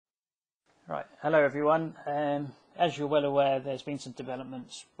Right, hello everyone. As you're well aware, there's been some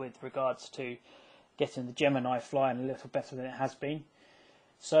developments with regards to getting the Gemini flying a little better than it has been.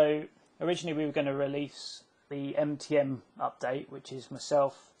 So originally we were going to release the MTM update, which is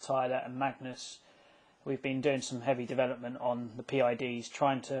myself, Tyler and Magnus. We've been doing some heavy development on the PIDs,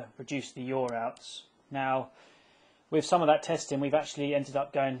 trying to reduce the yaw outs. Now, with some of that testing, we've actually ended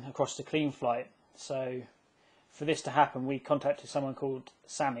up going across to Cleanflight. So for this to happen, we contacted someone called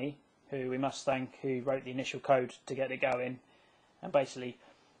Sami, who we must thank, who wrote the initial code to get it going, and basically,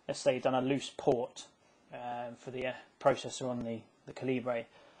 let's say, done a loose port for the processor on the Calibre.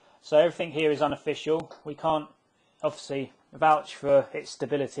 So everything here is unofficial. We can't obviously vouch for its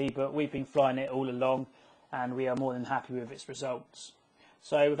stability, but we've been flying it all along, and we are more than happy with its results.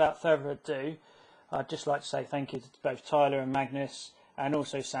 So without further ado, I'd just like to say thank you to both Tyler and Magnus, and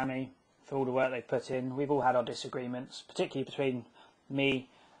also Sami, for all the work they've put in. We've all had our disagreements, particularly between me,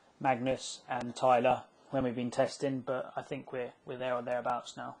 Magnus and Tyler when we've been testing, but I think we're there or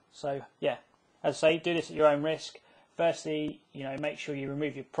thereabouts now. So yeah, as I say, do this at your own risk. Firstly, make sure you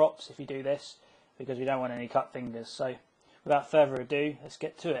remove your props if you do this, because we don't want any cut fingers. So without further ado, let's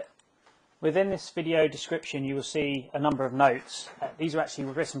get to it. Within this video description you will see a number of notes. These are actually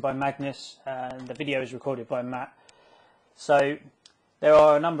written by Magnus and the video is recorded by Matt. So there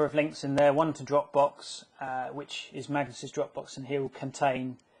are a number of links in there, one to Dropbox, which is Magnus's Dropbox, and he will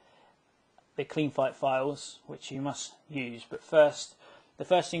contain the Cleanflight files which you must use. But first, the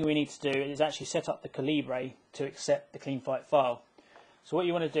first thing we need to do is actually set up the Calibre to accept the Cleanflight file. So what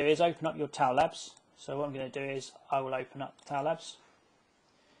you want to do is open up your Tau Labs. So what I'm going to do is I will open up Tau Labs.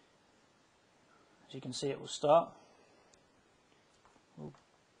 As you can see, it will start. Ooh.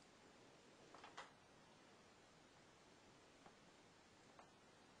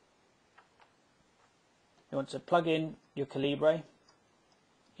 You want to plug in your Calibre.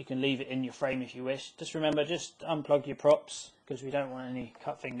 You can leave it in your frame if you wish. Just remember, just unplug your props because we don't want any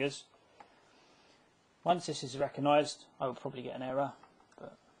cut fingers. Once this is recognised, I will probably get an error,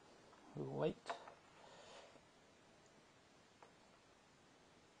 but we'll wait.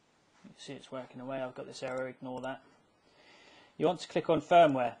 You see it's working away. I've got this error, ignore that. You want to click on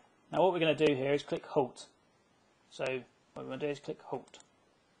firmware. Now what we're going to do here is click halt. So what we're going to do is click halt.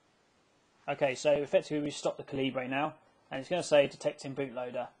 Okay, so effectively we've stopped the Calibre now, and it's going to say detecting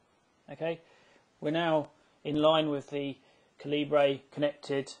bootloader. Okay, we're now in line with the Calibre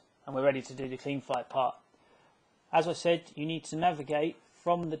connected, and we're ready to do the Cleanflight part. As I said, you need to navigate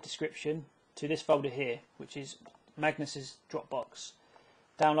from the description to this folder here, which is Magnus's Dropbox.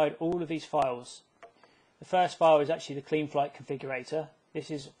 Download all of these files. The first file is actually the Cleanflight configurator. This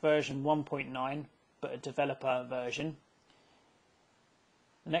is version 1.9, but a developer version.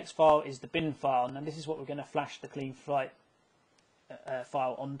 The next file is the bin file, and this is what we're going to flash the Cleanflight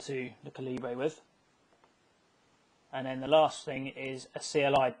file onto the Calibre with. And then the last thing is a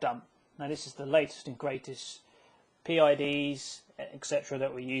CLI dump. Now this is the latest and greatest PIDs, etc.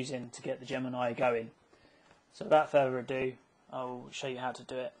 that we're using to get the Gemini going. So without further ado, I'll show you how to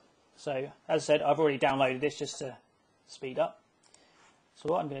do it. So as I said, I've already downloaded this just to speed up. So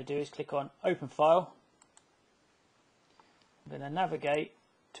what I'm going to do is click on Open File. I'm going to navigate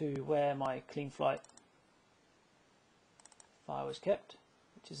to where my Cleanflight file is kept,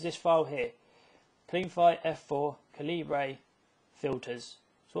 which is this file here, Cleanflight F4 Calibre filters.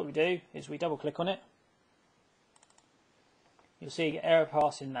 So what we do is we double click on it. You'll see an error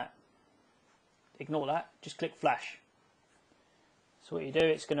passing that. Ignore that, just click flash. So what you do,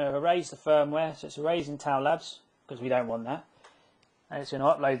 it's going to erase the firmware, so it's erasing Tau Labs because we don't want that, and it's going to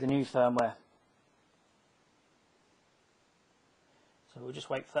upload the new firmware. So we'll just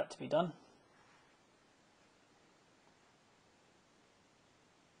wait for that to be done.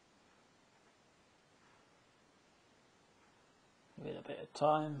 Give it a bit of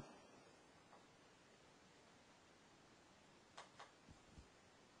time.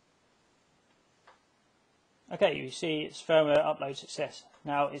 Okay, you see it's firmware upload success.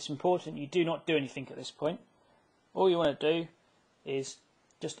 Now it's important you do not do anything at this point. All you want to do is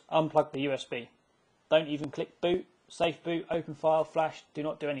just unplug the USB. Don't even click boot, safe boot, open file, flash, do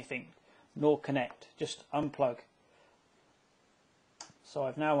not do anything, nor connect, just unplug. So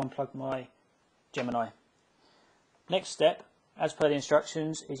I've now unplugged my Gemini. Next step, as per the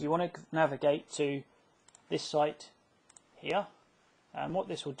instructions, is you want to navigate to this site here, and what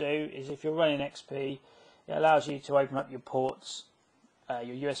this will do is if you're running XP, it allows you to open up your ports,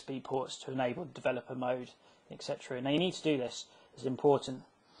 your USB ports to enable developer mode, etc. Now you need to do this, it's important.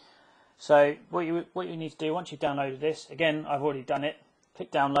 So what you need to do once you've downloaded this, again I've already done it,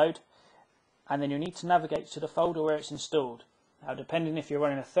 click download, and then you need to navigate to the folder where it's installed. Now, depending if you're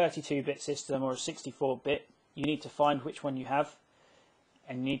running a 32-bit system or a 64-bit, you need to find which one you have,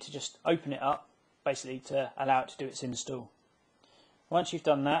 and you need to just open it up, basically to allow it to do its install. Once you've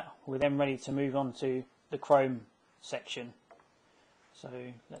done that, we're then ready to move on to the Chrome section. So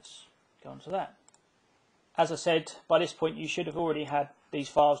let's go on to that. As I said, by this point you should have already had these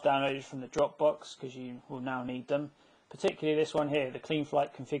files downloaded from the Dropbox, because you will now need them, particularly this one here, the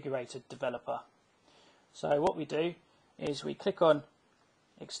Cleanflight Configurator Developer. So what we do is we click on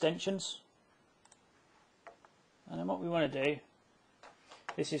Extensions, and then what we want to do,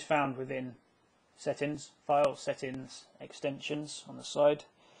 this is found within Settings, File, Settings, Extensions on the side.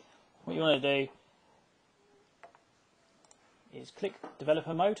 What you want to do is click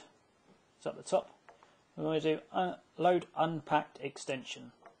Developer Mode, it's up the top. We want to do Load Unpacked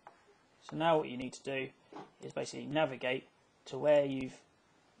Extension. So now what you need to do is basically navigate to where you've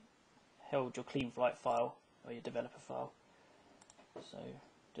held your Cleanflight file or your developer file. So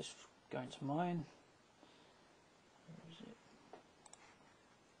just go into mine. Where is it?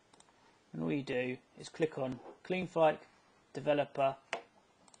 And all you do is click on Cleanflight Developer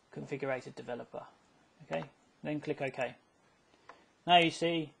Configurated Developer. Okay, then click OK. Now you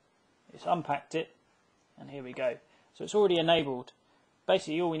see it's unpacked it, and here we go. So it's already enabled.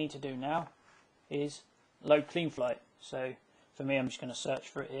 Basically all we need to do now is load Cleanflight. So for me, I'm just going to search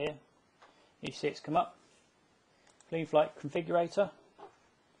for it here. You see it's come up. Cleanflight Configurator.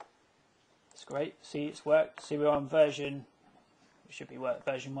 It's great. See it's worked. See we're on version, it should be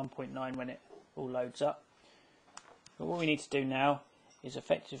version 1.9 when it all loads up. But what we need to do now is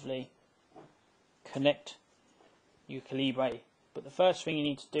effectively connect your Calibre. But the first thing you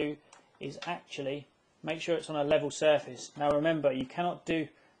need to do is actually make sure it's on a level surface. Now remember, you cannot do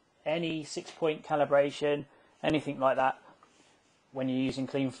any 6-point calibration, anything like that when you're using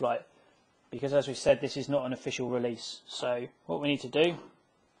Cleanflight, because as we said, this is not an official release. So what we need to do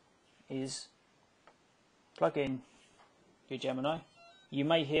is plug in your Gemini. You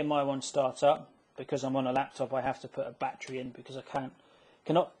may hear my one start up. Because I'm on a laptop, I have to put a battery in because I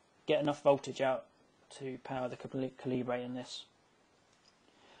cannot get enough voltage out to power the Calibre in this.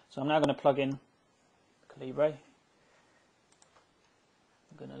 So I'm now going to plug in Calibre.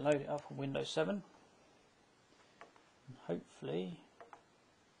 I'm going to load it up on Windows 7. And hopefully,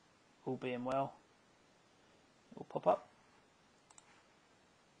 all being well, it will pop up.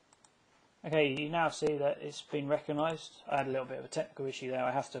 Okay, you now see that it's been recognised. I had a little bit of a technical issue there.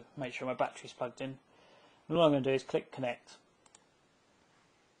 I have to make sure my battery's plugged in. And all I'm going to do is click Connect.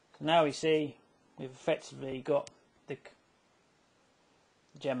 So now we see we've effectively got the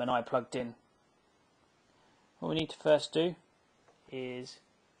Gemini plugged in. What we need to first do is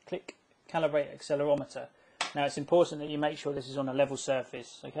click Calibrate Accelerometer. Now it's important that you make sure this is on a level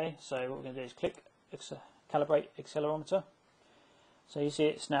surface. Okay, so what we're going to do is click Calibrate Accelerometer. So you see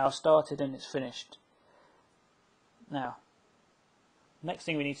it's now started and it's finished. Now, next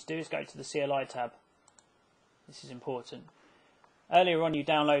thing we need to do is go to the CLI tab. This is important. Earlier on you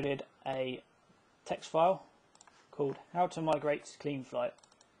downloaded a text file called How to Migrate to Cleanflight.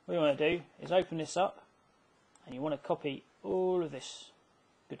 What you want to do is open this up, and you want to copy all of this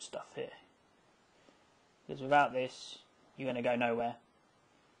good stuff here. Because without this, you're going to go nowhere.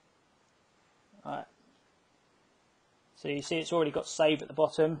 Alright. So you see it's already got save at the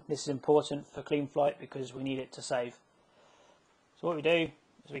bottom. This is important for Cleanflight because we need it to save. So what we do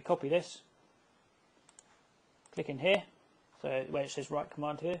is we copy this, click in here, so where it says right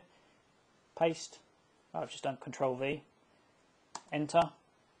command here, paste, I've just done Control V, enter,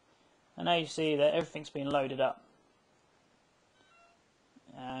 and now you see that everything's been loaded up.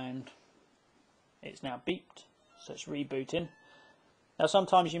 And it's now beeped, so it's rebooting. Now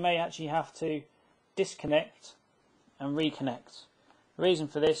sometimes you may actually have to disconnect and reconnect. The reason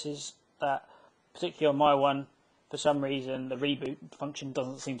for this is that, particularly on my one, for some reason the reboot function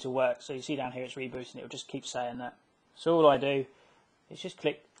doesn't seem to work. So you see down here it's rebooting, it will just keep saying that. So all I do is just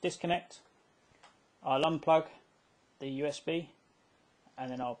click disconnect, I'll unplug the USB,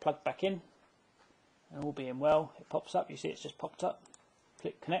 and then I'll plug back in, and all being well, it pops up. You see it's just popped up.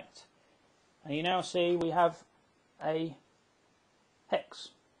 Click connect, and you now see we have a hex.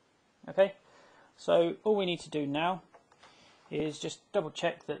 Okay, so all we need to do now is just double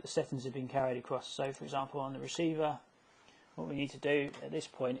check that the settings have been carried across. So for example on the receiver, what we need to do at this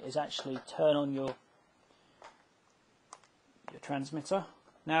point is actually turn on your transmitter.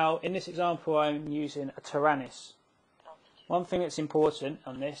 Now in this example I'm using a Taranis. One thing that's important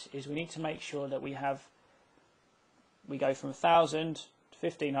on this is we need to make sure that we go from 1000 to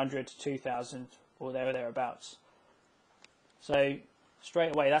 1500 to 2000 or there or thereabouts. So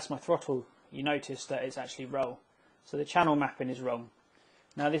straight away that's my throttle. You notice that it's actually roll. So the channel mapping is wrong.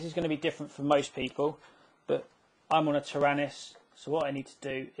 Now this is going to be different for most people, but I'm on a Taranis, so what I need to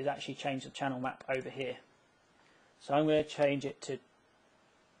do is actually change the channel map over here. So I'm going to change it to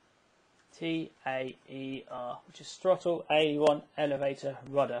TAER, which is throttle, aileron, elevator,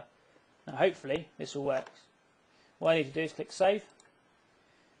 rudder. Now hopefully this all works. What I need to do is click save,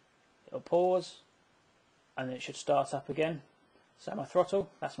 it'll pause, and then it should start up again. So my throttle,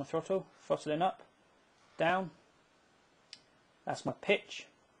 that's my throttle, throttling up, down, that's my pitch,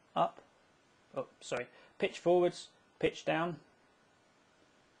 up, oh sorry, pitch forwards, pitch down,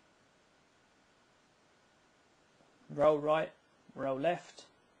 roll right, roll left,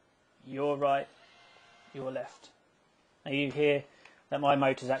 your right, your left. Now you hear that my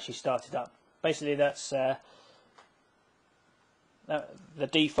motor's actually started up. Basically that's the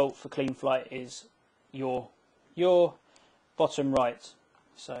default for Cleanflight is your bottom right,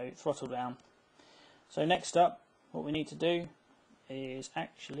 so throttle down. So next up what we need to do is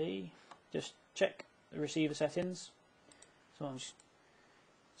actually just check the receiver settings.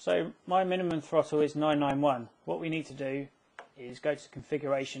 So my minimum throttle is 991. What we need to do is go to the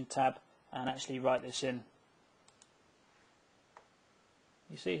configuration tab and actually write this in.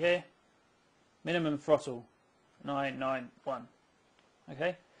 You see here, minimum throttle 991.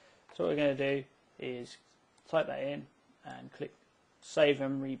 Okay, so what we're going to do is type that in and click save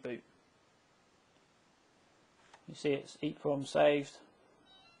and reboot. You see it's EEPROM saved,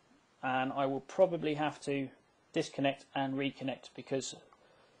 and I will probably have to disconnect and reconnect because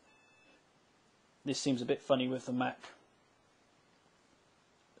this seems a bit funny with the Mac.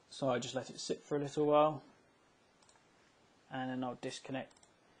 So I just let it sit for a little while and then I'll disconnect.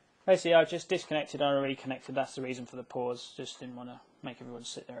 Basically I've just disconnected and reconnected, that's the reason for the pause, just didn't want to make everyone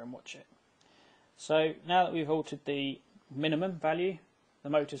sit there and watch it. So now that we've altered the minimum value, the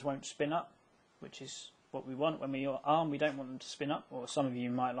motors won't spin up, which is what we want when we arm. We don't want them to spin up, or some of you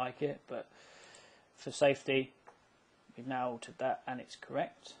might like it, but for safety we've now altered that and it's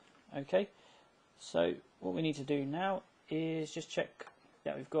correct. Okay, so what we need to do now is just check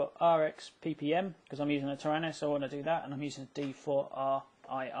that we've got RX PPM, because I'm using a Taranis, so I want to do that, and I'm using a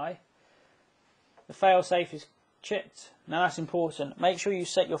D4RII. The failsafe is checked. Now that's important. Make sure you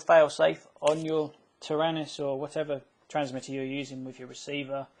set your failsafe on your Taranis or whatever transmitter you're using with your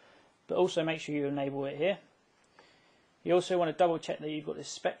receiver, but also make sure you enable it here. You also want to double check that you've got this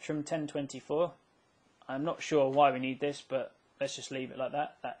Spectrum 1024. I'm not sure why we need this, but let's just leave it like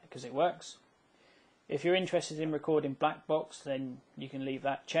that because it works. If you're interested in recording black box, then you can leave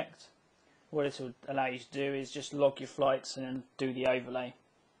that checked. What it will allow you to do is just log your flights and then do the overlay.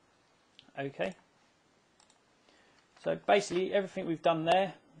 Okay. So basically everything we've done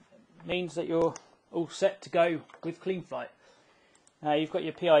there means that you're all set to go with Cleanflight. You've got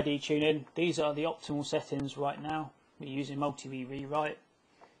your PID tuning. These are the optimal settings right now. We're using multi-V rewrite.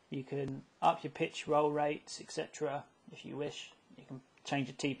 You can up your pitch, roll rates, etc. if you wish. You can change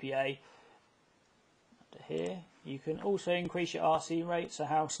your TPA to here. You can also increase your RC rate, so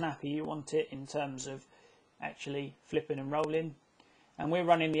how snappy you want it in terms of actually flipping and rolling. And we're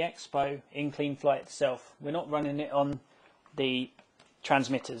running the Expo in Cleanflight itself. We're not running it on the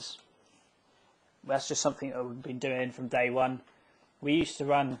transmitters. That's just something that we've been doing from day one. We used to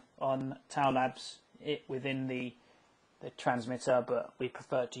run on Tau Labs within the transmitter, but we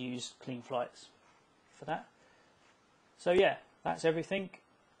prefer to use Cleanflights for that. So yeah, that's everything.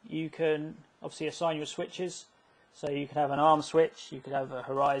 You can obviously assign your switches. So you could have an arm switch, you could have a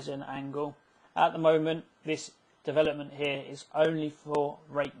horizon angle. At the moment, this development here is only for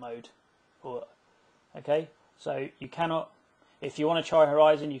rate mode. Okay, so you cannot, if you want to try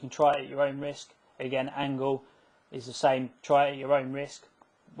horizon, you can try it at your own risk. Again, angle is the same, try it at your own risk.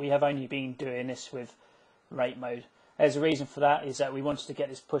 We have only been doing this with rate mode. There's a reason for that, is that we wanted to get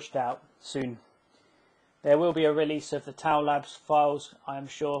this pushed out soon. There will be a release of the Tau Labs files, I am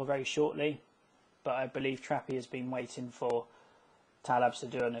sure, very shortly, but I believe Trappy has been waiting for Tau Labs to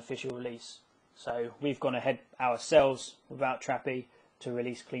do an official release. So we've gone ahead ourselves without Trappy to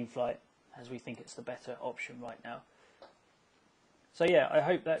release Cleanflight, as we think it's the better option right now. So yeah, I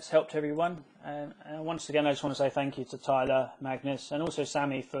hope that's helped everyone. And once again, I just want to say thank you to Tyler, Magnus, and also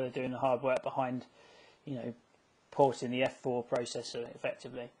Sami for doing the hard work behind, porting the F4 processor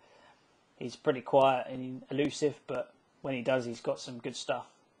effectively. He's pretty quiet and elusive, but when he does, he's got some good stuff.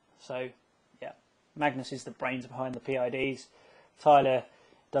 So yeah, Magnus is the brains behind the PIDs. Tyler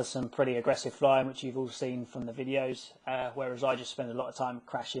does some pretty aggressive flying, which you've all seen from the videos, whereas I just spend a lot of time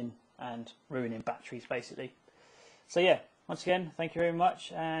crashing and ruining batteries, basically. So yeah, once again, thank you very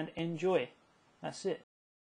much and enjoy. That's it.